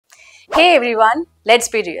Hey everyone, let's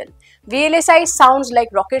be real. VLSI sounds like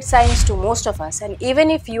rocket science to most of us, and even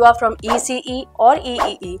if you are from ECE or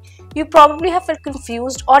EEE, you probably have felt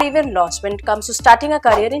confused or even lost when it comes to starting a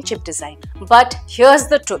career in chip design. But here's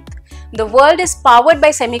the truth. The world is powered by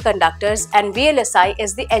semiconductors and VLSI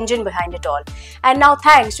is the engine behind it all. And now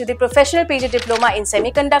thanks to the Professional PG Diploma in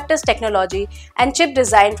Semiconductor Technology and Chip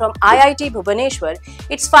Design from IIT Bhubaneswar,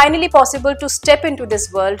 it's finally possible to step into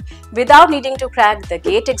this world without needing to crack the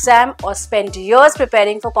GATE exam or spend years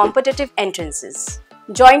preparing for competitive entrances.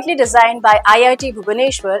 Jointly designed by IIT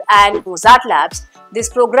Bhubaneswar and MOSArt Labs, this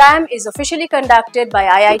program is officially conducted by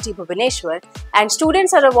IIT Bhubaneswar and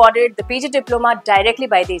students are awarded the PG Diploma directly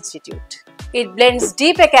by the institute. It blends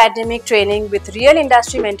deep academic training with real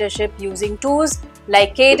industry mentorship using tools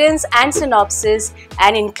like Cadence and Synopsys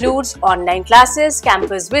and includes online classes,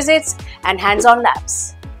 campus visits and hands-on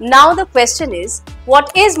labs. Now the question is,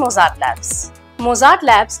 what is MOSArt Labs? MOSArt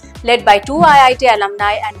Labs, led by two IIT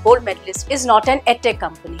alumni and gold medalists, is not an EdTech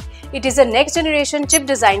company. It is a next-generation chip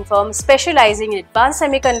design firm specializing in advanced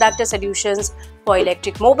semiconductor solutions for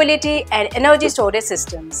electric mobility and energy storage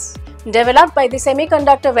systems. Developed by the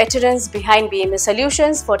semiconductor veterans behind BMS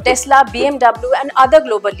solutions for Tesla, BMW and other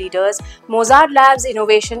global leaders, MOSArt Labs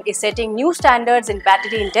innovation is setting new standards in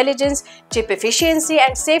battery intelligence, chip efficiency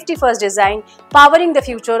and safety-first design, powering the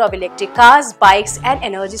future of electric cars, bikes and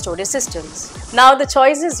energy storage systems. Now the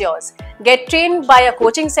choice is yours. Get trained by a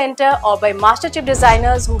coaching center or by master chip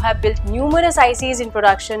designers who have built numerous ICs in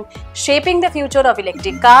production, shaping the future of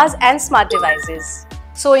electric cars and smart devices.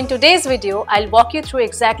 So in today's video, I'll walk you through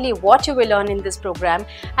exactly what you will learn in this program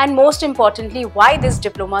and most importantly why this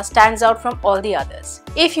diploma stands out from all the others.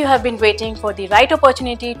 If you have been waiting for the right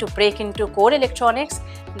opportunity to break into core electronics,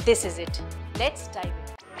 this is it. Let's dive in.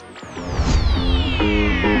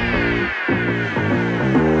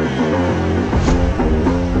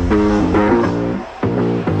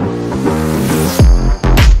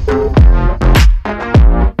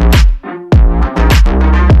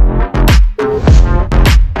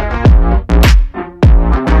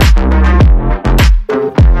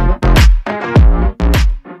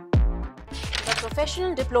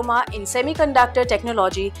 Professional Diploma in Semiconductor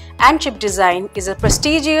Technology and Chip Design is a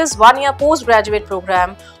prestigious one-year postgraduate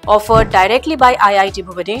program offered directly by IIT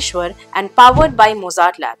Bhubaneswar and powered by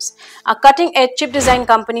MOSArt Labs, a cutting-edge chip design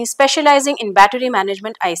company specializing in battery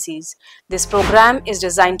management ICs. This program is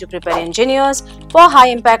designed to prepare engineers for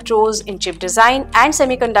high-impact roles in chip design and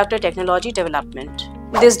semiconductor technology development.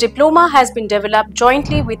 This diploma has been developed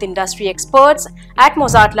jointly with industry experts at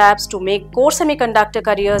MOSArt Labs to make core semiconductor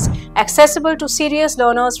careers accessible to serious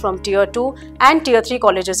learners from Tier 2 and Tier 3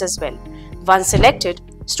 colleges as well. Once selected,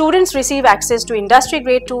 students receive access to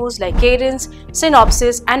industry-grade tools like Cadence,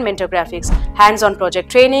 Synopsys and Mentor Graphics, hands-on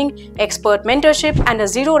project training, expert mentorship and a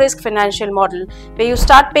zero-risk financial model where you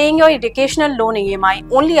start paying your educational loan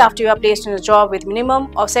EMI only after you are placed in a job with minimum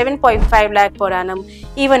of 7.5 lakh per annum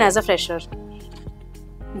even as a fresher.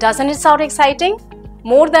 Doesn't it sound exciting?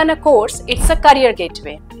 More than a course, it's a career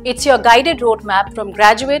gateway. It's your guided roadmap from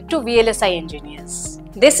graduate to VLSI engineers.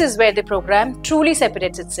 This is where the program truly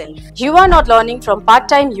separates itself. You are not learning from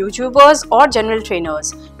part-time YouTubers or general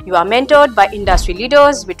trainers. You are mentored by industry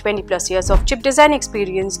leaders with 20+ years of chip design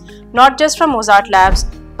experience, not just from MOSArt Labs,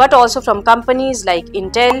 but also from companies like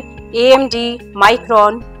Intel, AMD,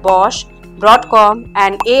 Micron, Bosch, Broadcom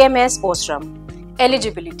and AMS Osram.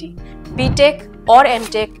 Eligibility: B.Tech or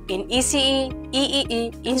M.Tech in ECE,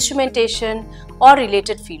 EEE, Instrumentation or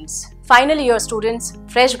related fields. Final year students,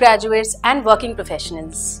 fresh graduates and working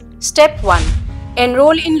professionals. Step 1.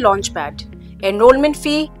 Enroll in Launchpad. Enrollment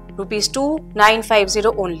fee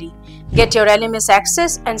 ₹2950 only. Get your LMS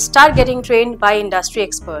access and start getting trained by industry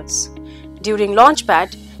experts. During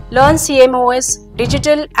Launchpad, learn CMOS,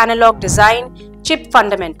 digital analog design, chip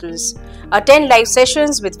fundamentals. Attend live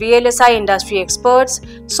sessions with VLSI industry experts,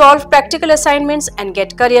 solve practical assignments and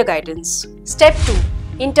get career guidance. Step 2.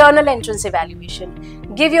 Internal entrance evaluation.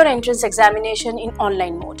 Give your entrance examination in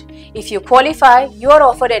online mode. If you qualify, you are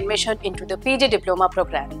offered admission into the PG Diploma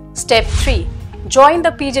program. Step 3. Join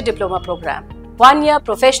the PG Diploma program. 1-year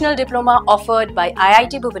professional diploma offered by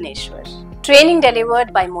IIT Bhubaneswar. Training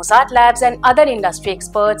delivered by MOSArt Labs and other industry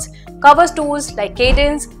experts, covers tools like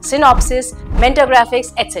Cadence, Synopsys, Mentor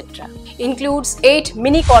Graphics, etc. Includes 8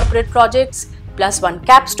 mini corporate projects plus 1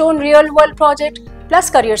 capstone real-world project plus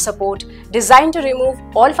career support designed to remove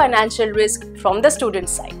all financial risk from the student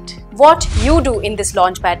side. What you do in this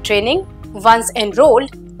Launchpad training? Once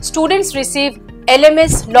enrolled, students receive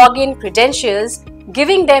LMS login credentials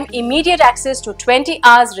giving them immediate access to 20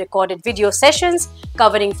 hours recorded video sessions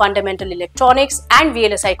covering fundamental electronics and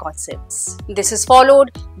VLSI concepts. This is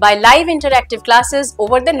followed by live interactive classes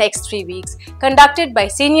over the next 3 weeks conducted by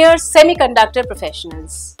senior semiconductor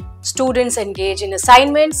professionals. Students engage in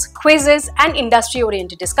assignments, quizzes and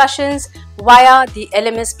industry-oriented discussions via the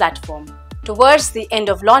LMS platform. Towards the end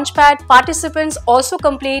of Launchpad, participants also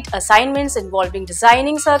complete assignments involving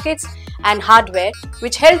designing circuits and hardware,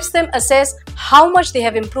 which helps them assess how much they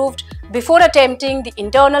have improved before attempting the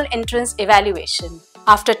internal entrance evaluation.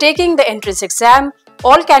 After taking the entrance exam,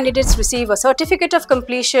 all candidates receive a certificate of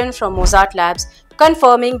completion from MOSArt Labs,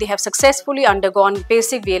 confirming they have successfully undergone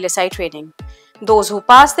basic VLSI training. Those who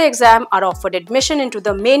pass the exam are offered admission into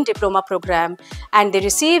the main diploma program and they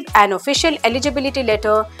receive an official eligibility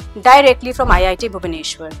letter directly from IIT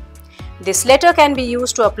Bhubaneswar. This letter can be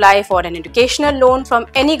used to apply for an educational loan from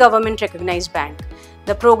any government-recognized bank.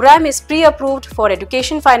 The program is pre-approved for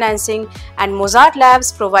education financing and MOSArt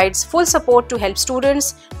Labs provides full support to help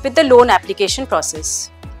students with the loan application process.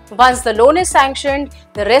 Once the loan is sanctioned,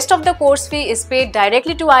 the rest of the course fee is paid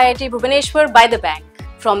directly to IIT Bhubaneswar by the bank.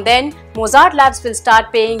 From then, MOSArt Labs will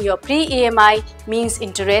start paying your pre-EMI means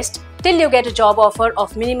interest till you get a job offer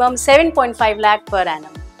of minimum 7.5 lakh per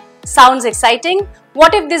annum. Sounds exciting?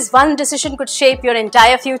 What if this one decision could shape your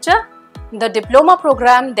entire future? The diploma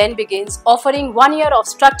program then begins, offering 1 year of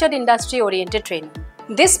structured industry-oriented training.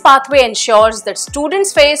 This pathway ensures that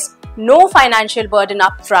students face no financial burden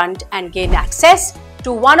upfront and gain access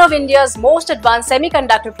to one of India's most advanced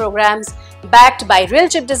semiconductor programs backed by real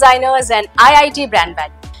chip designers and IIT brand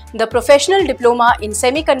value. The Professional Diploma in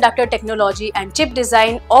Semiconductor Technology and Chip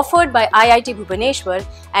Design offered by IIT Bhubaneswar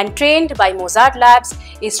and trained by MOSArt Labs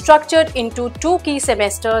is structured into 2 key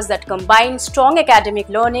semesters that combine strong academic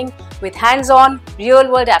learning with hands-on,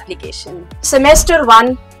 real-world application. Semester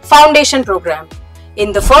 1 Foundation Program.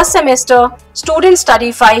 In the first semester, students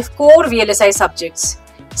study 5 core VLSI subjects: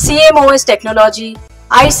 CMOS technology,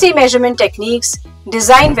 IC measurement techniques,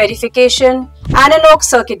 design verification, analog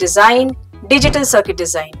circuit design, digital circuit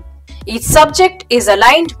design. Each subject is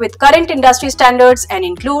aligned with current industry standards and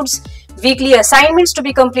includes weekly assignments to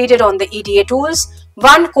be completed on the EDA tools,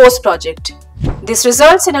 1 course project. This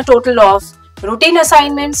results in a total of routine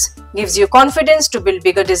assignments, gives you confidence to build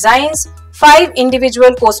bigger designs, 5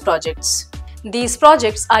 individual course projects. These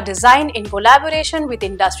projects are designed in collaboration with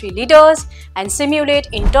industry leaders and simulate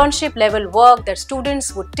internship-level work that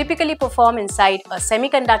students would typically perform inside a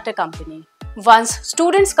semiconductor company. Once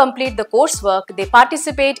students complete the coursework, they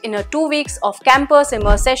participate in a 2 weeks of campus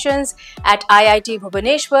immerse sessions at IIT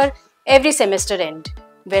Bhubaneswar every semester end,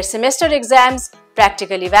 where semester exams,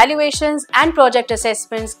 practical evaluations and project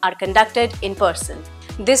assessments are conducted in person.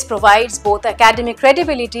 This provides both academic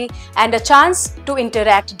credibility and a chance to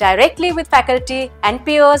interact directly with faculty and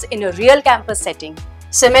peers in a real campus setting.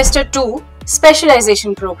 Semester 2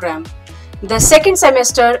 Specialization Program. The second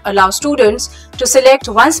semester allows students to select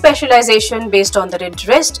one specialization based on their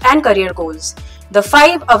interest and career goals. The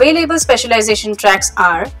 5 available specialization tracks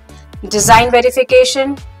are Design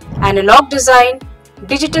Verification, Analog Design,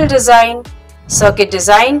 Digital Design, Circuit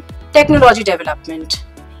Design, Technology Development.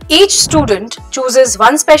 Each student chooses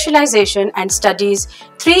one specialization and studies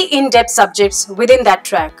 3 in-depth subjects within that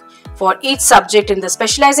track. For each subject in the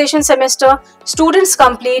specialization semester, students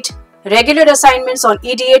complete regular assignments on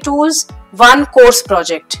EDA tools, 1 course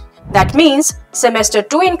project. That means semester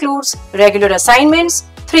 2 includes regular assignments,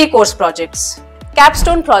 3 course projects.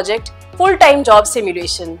 Capstone project, full-time job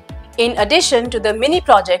simulation. In addition to the mini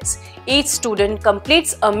projects, each student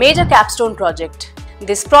completes a major capstone project.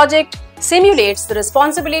 This project simulates the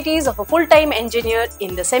responsibilities of a full-time engineer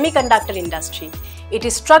in the semiconductor industry. It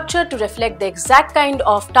is structured to reflect the exact kind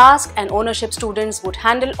of task and ownership students would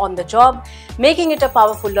handle on the job, making it a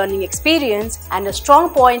powerful learning experience and a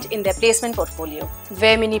strong point in their placement portfolio.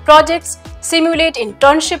 Where mini projects simulate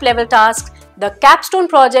internship-level tasks, the capstone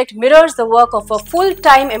project mirrors the work of a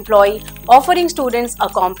full-time employee, offering students a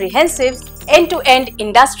comprehensive end-to-end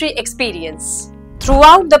industry experience.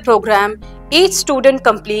 Throughout the program, each student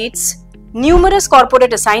completes numerous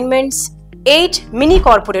corporate assignments, 8 mini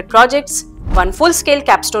corporate projects, 1 full-scale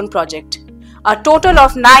capstone project. A total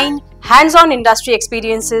of 9 hands-on industry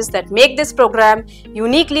experiences that make this program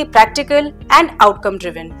uniquely practical and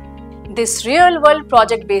outcome-driven. This real-world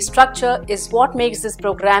project-based structure is what makes this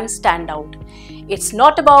program stand out. It's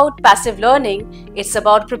not about passive learning, it's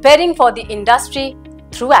about preparing for the industry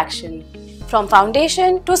through action. From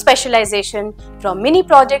foundation to specialization, from mini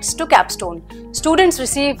projects to capstone, students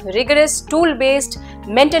receive rigorous tool-based,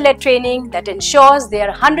 mentor-led training that ensures they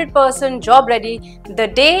are 100% job ready the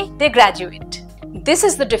day they graduate. This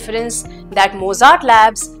is the difference that MOSArt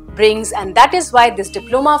Labs brings, and that is why this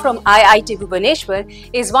diploma from IIT Bhubaneswar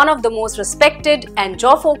is one of the most respected and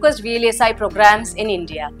job-focused VLSI programs in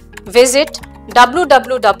India. Visit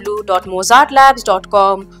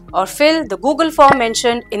www.mosartlabs.com or fill the Google form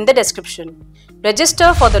mentioned in the description.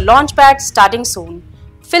 Register for the Launchpad starting soon.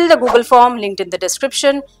 Fill the Google form linked in the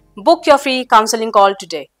description. Book your free counseling call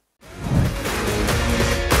today.